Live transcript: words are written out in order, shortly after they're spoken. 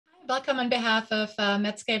welcome on behalf of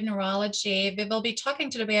Medscape Neurology. We will be talking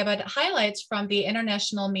today about highlights from the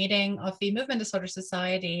International Meeting of the Movement Disorder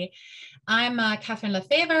Society. I'm Catherine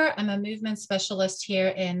Lefevre. I'm a movement specialist here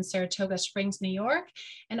in Saratoga Springs, New York,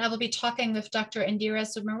 and I will be talking with Dr. Indira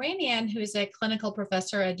Subramanian, who is a clinical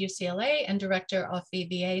professor at UCLA and director of the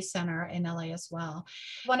VA Center in LA as well.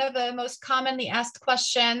 One of the most commonly asked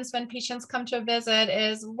questions when patients come to a visit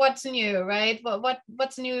is, what's new, right?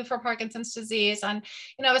 What's new for Parkinson's disease? And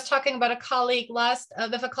I was talking about a colleague last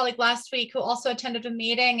week who also attended a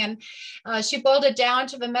meeting, and she boiled it down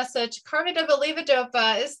to the message: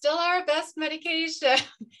 Carbidopa-Levodopa is still our best medication.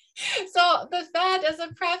 So with that as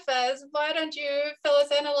a preface, why don't you fill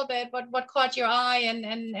us in a little bit? What caught your eye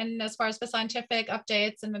and as far as the scientific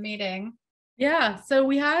updates in the meeting? Yeah, so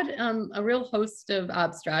we had a real host of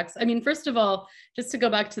abstracts. I mean, first of all, just to go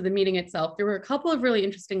back to the meeting itself, there were a couple of really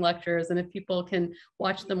interesting lectures, and if people can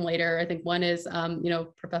watch them later, I think one is,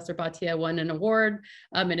 Professor Bhatia won an award,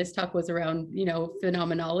 and his talk was around,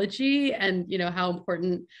 phenomenology and, how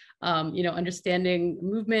important, understanding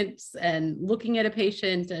movements and looking at a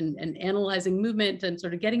patient and analyzing movement and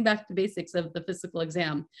sort of getting back to basics of the physical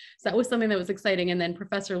exam. So that was something that was exciting. And then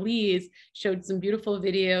Professor Lees showed some beautiful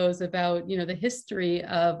videos about, the history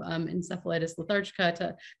of encephalitis lethargica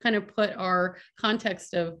to kind of put our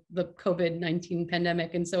context of the COVID-19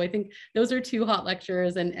 pandemic. And so I think those are two hot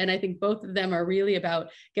lectures. And I think both of them are really about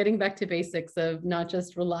getting back to basics of not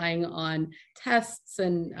just relying on tests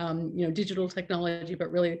and, digital technology,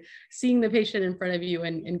 but really seeing the patient in front of you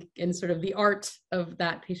and sort of the art of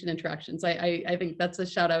that patient interaction. So I think that's a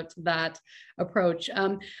shout out to that approach.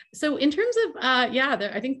 So in terms of,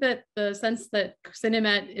 I think that the sense that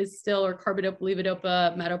Cinemet is still, or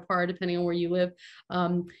Carbidopa-Levodopa, Matopar, depending on where you live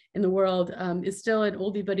in the world, is still an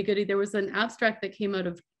oldie but a goodie. There was an abstract that came out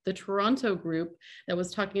of the Toronto group that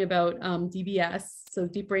was talking about DBS, so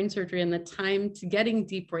deep brain surgery, and the time to getting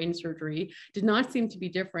deep brain surgery did not seem to be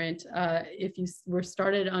different if you were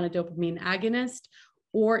started on a dopamine agonist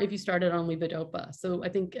or if you started on levodopa. So I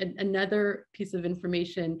think another piece of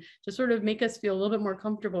information to sort of make us feel a little bit more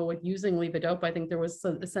comfortable with using levodopa. I think there was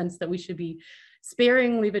a sense that we should be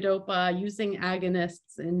sparing levodopa, using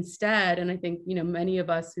agonists instead. And I think, many of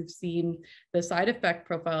us who've seen the side effect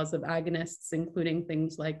profiles of agonists, including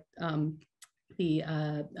things like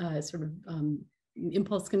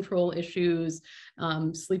impulse control issues,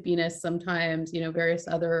 sleepiness sometimes, various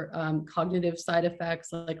other cognitive side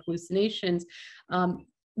effects like hallucinations.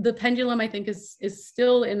 The pendulum, I think, is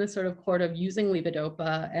still in the sort of court of using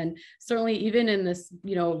levodopa, and certainly even in this,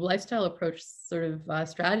 lifestyle approach sort of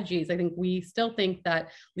strategies, I think we still think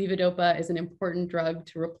that levodopa is an important drug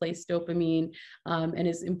to replace dopamine, and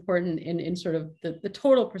is important in sort of the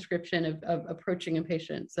total prescription of approaching a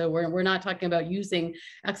patient. So we're not talking about using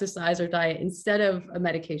exercise or diet instead of a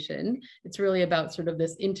medication. It's really about sort of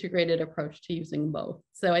this integrated approach to using both.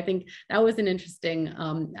 So I think that was an interesting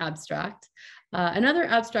abstract. Another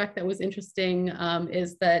abstract that was interesting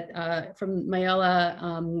is that from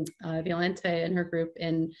Mayela Violente and her group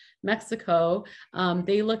in Mexico,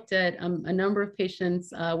 they looked at a number of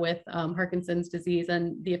patients with Parkinson's disease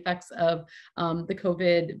and the effects of the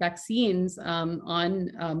COVID vaccines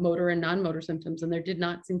on motor and non-motor symptoms, and there did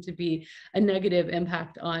not seem to be a negative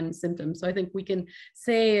impact on symptoms. So I think we can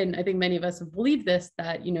say, and I think many of us have believed this,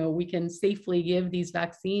 that we can safely give these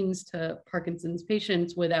vaccines to Parkinson's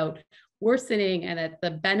patients without worsening, and that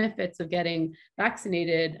the benefits of getting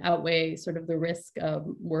vaccinated outweigh sort of the risk of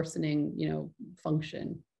worsening,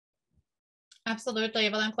 function. Absolutely.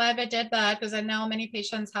 Well, I'm glad I did that, because I know many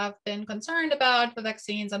patients have been concerned about the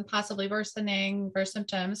vaccines and possibly worsening their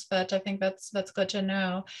symptoms, but I think that's good to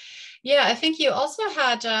know. Yeah, I think you also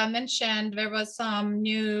had mentioned there was some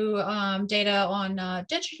new data on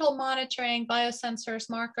digital monitoring,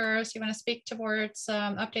 biosensors, markers. You want to speak towards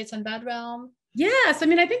updates in that realm? Yes, I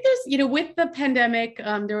mean, I think there's, with the pandemic,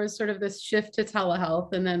 there was sort of this shift to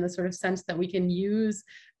telehealth, and then the sort of sense that we can use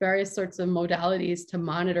various sorts of modalities to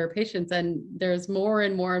monitor patients. And there's more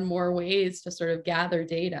and more and more ways to sort of gather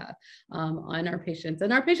data on our patients.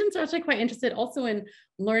 And our patients are actually quite interested also in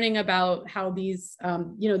learning about how these,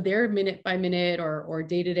 their minute by minute or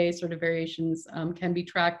day-to-day sort of variations can be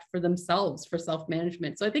tracked for themselves for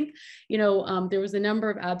self-management. So I think, there was a number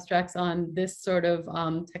of abstracts on this sort of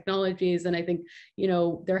technologies. And I think,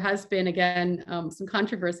 there has been, again, some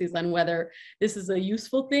controversies on whether this is a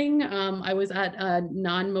useful thing. I was at a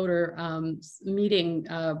non-motor meeting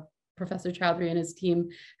Professor Chowdhury and his team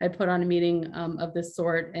had put on a meeting of this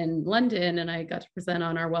sort in London, and I got to present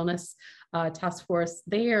on our wellness task force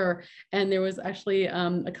there. And there was actually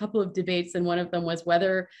a couple of debates, and one of them was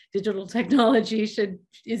whether digital technology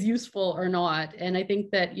is useful or not. And I think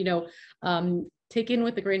that, taken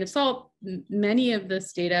with a grain of salt, many of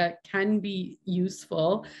this data can be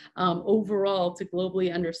useful overall to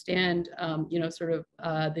globally understand,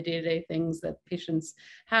 the day-to-day things that patients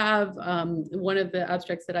have. One of the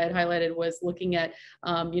abstracts that I had highlighted was looking at,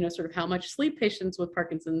 how much sleep patients with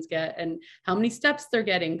Parkinson's get and how many steps they're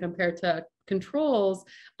getting compared to controls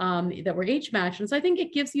that were age matched. And so I think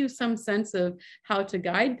it gives you some sense of how to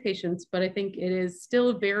guide patients, but I think it is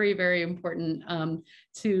still very, very important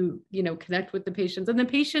to, connect with the patients. And the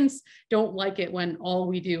patients don't like it when all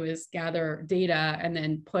we do is gather data and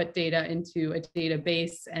then put data into a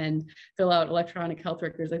database and fill out electronic health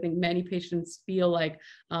records. I think many patients feel like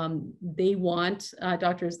they want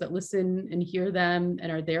doctors that listen and hear them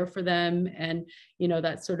and are there for them. And,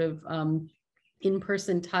 that sort of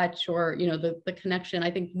in-person touch or, the connection.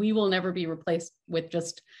 I think we will never be replaced with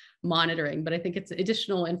just monitoring, but I think it's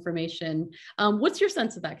additional information. What's your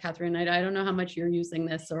sense of that, Catherine? I don't know how much you're using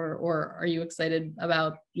this, or are you excited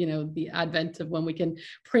about, the advent of when we can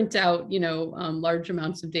print out, large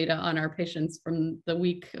amounts of data on our patients from the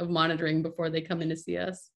week of monitoring before they come in to see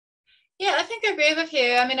us? Yeah, I think I agree with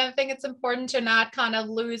you. I mean, I think it's important to not kind of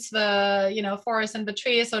lose the, forest and the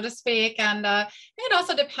trees, so to speak. And it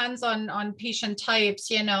also depends on patient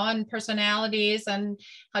types, and personalities and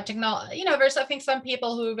how technology, there's, I think, some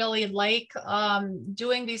people who really like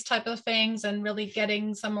doing these type of things and really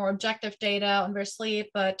getting some more objective data on their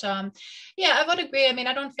sleep. But yeah, I would agree. I mean,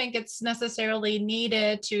 I don't think it's necessarily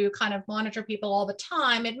needed to kind of monitor people all the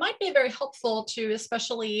time. It might be very helpful to,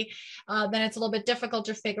 especially then it's a little bit difficult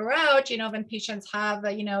to figure out, when patients have,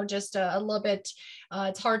 just a little bit,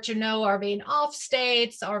 it's hard to know, are they in off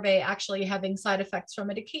states? Are they actually having side effects from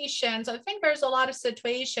medication? So I think there's a lot of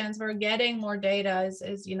situations where getting more data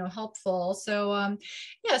is helpful. So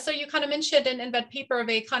yeah, so you kind of mentioned in that paper,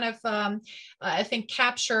 they kind of, I think,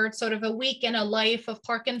 captured sort of a week in a life of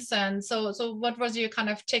Parkinson. So what was your kind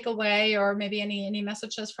of takeaway, or maybe any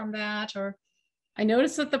messages from that? Or I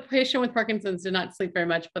noticed that the patient with Parkinson's did not sleep very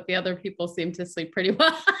much, but the other people seemed to sleep pretty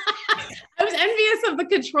well. I was envious of the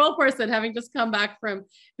control person, having just come back from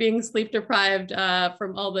being sleep deprived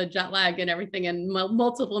from all the jet lag and everything, and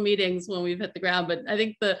multiple meetings when we've hit the ground. But I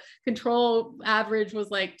think the control average was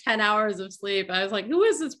like 10 hours of sleep. I was like, who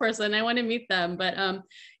is this person? I want to meet them. But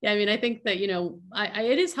yeah, I mean, I think that,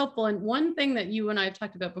 it is helpful. And one thing that you and I have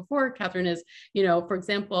talked about before, Catherine, is, for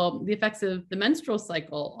example, the effects of the menstrual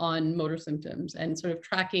cycle on motor symptoms, and sort of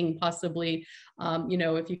tracking possibly,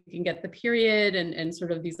 if you can get the period and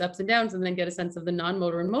sort of these ups and downs, and then get a sense of the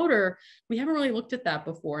non-motor and motor. We haven't really looked at that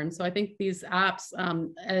before. And so I think these apps,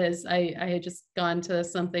 as I had just gone to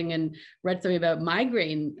something and read something about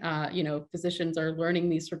migraine, physicians are learning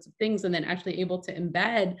these sorts of things, and then actually able to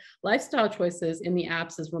embed lifestyle choices in the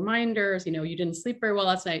apps as reminders. You didn't sleep very well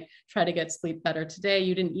last night, try to get sleep better today.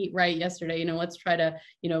 You didn't eat right yesterday, let's try to,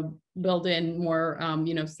 build in more,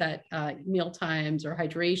 set meal times or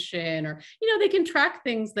hydration, or, they can track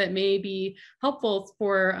things that may be helpful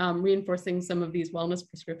for reinforcing some of these wellness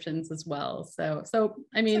prescriptions as well. So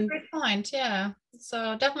I mean, that's a great point. Yeah.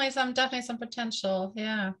 So definitely some potential.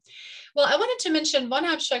 Yeah. Well, I wanted to mention one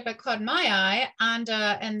abstract that caught my eye, and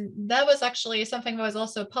that was actually something that was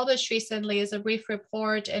also published recently as a brief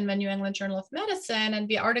report in the New England Journal of Medicine, and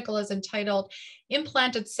the article is entitled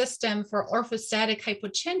 "Implanted System for Orthostatic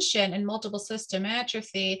Hypotension in Multiple System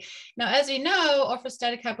Atrophy." Now, as you know,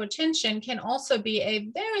 orthostatic hypotension can also be a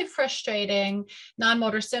very frustrating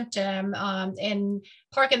non-motor symptom in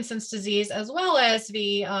Parkinson's disease, as well as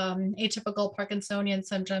the atypical Parkinsonian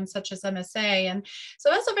symptoms such as MSA. And so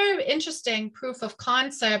that's a very interesting proof of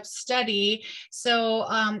concept study. So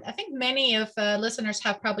I think many of the listeners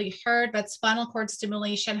have probably heard that spinal cord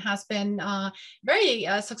stimulation has been very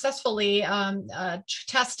successfully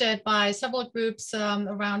tested by several groups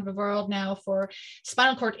around the world now for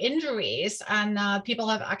spinal cord injuries. And people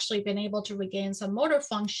have actually been able to regain some motor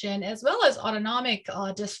function as well as autonomic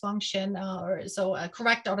dysfunction,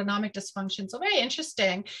 correct autonomic dysfunction. So very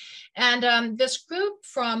interesting. And this group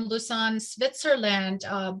from Lausanne, Switzerland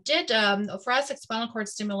did thoracic spinal cord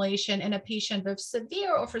stimulation in a patient with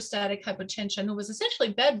severe orthostatic hypotension who was essentially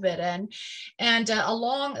bedridden. And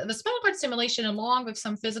along the spinal cord stimulation, along with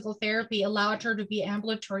some physical therapy, allowed her to be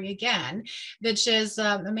ambulatory again, which is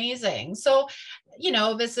amazing. So you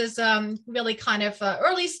know, this is really kind of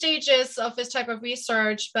early stages of this type of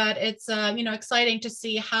research, but it's, you know, exciting to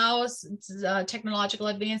see how technological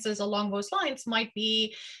advances along those lines might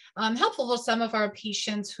be helpful for some of our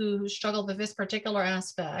patients who struggle with this particular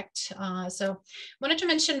aspect. So wanted to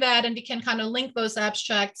mention that, and we can kind of link those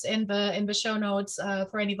abstracts in the show notes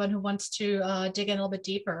for anyone who wants to dig in a little bit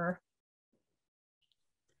deeper.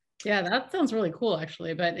 Yeah, that sounds really cool,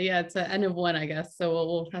 actually. But yeah, it's an N of 1, I guess. So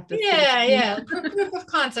we'll have to see. Yeah. Proof of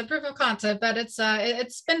concept. But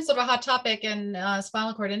it's been sort of a hot topic in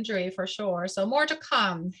spinal cord injury for sure. So more to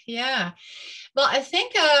come. Yeah. Well, I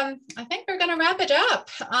think we're going to wrap it up.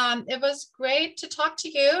 It was great to talk to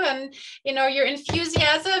you, and you know, your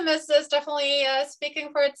enthusiasm is definitely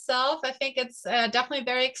speaking for itself. I think it's definitely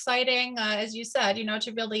very exciting, as you said, you know,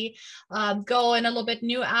 to really go in a little bit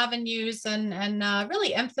new avenues and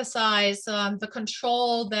really emphasize the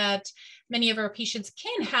control that many of our patients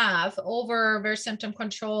can have over their symptom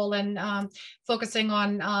control, and focusing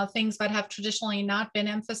on things that have traditionally not been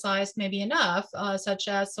emphasized maybe enough, such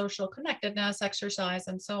as social connectedness, exercise,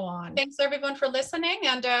 and so on. Thanks everyone for listening.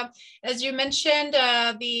 And as you mentioned,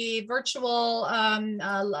 the virtual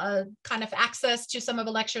kind of access to some of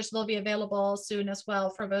the lectures will be available soon as well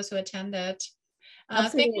for those who attended.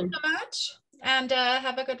 Thank you so much, and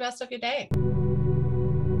have a good rest of your day.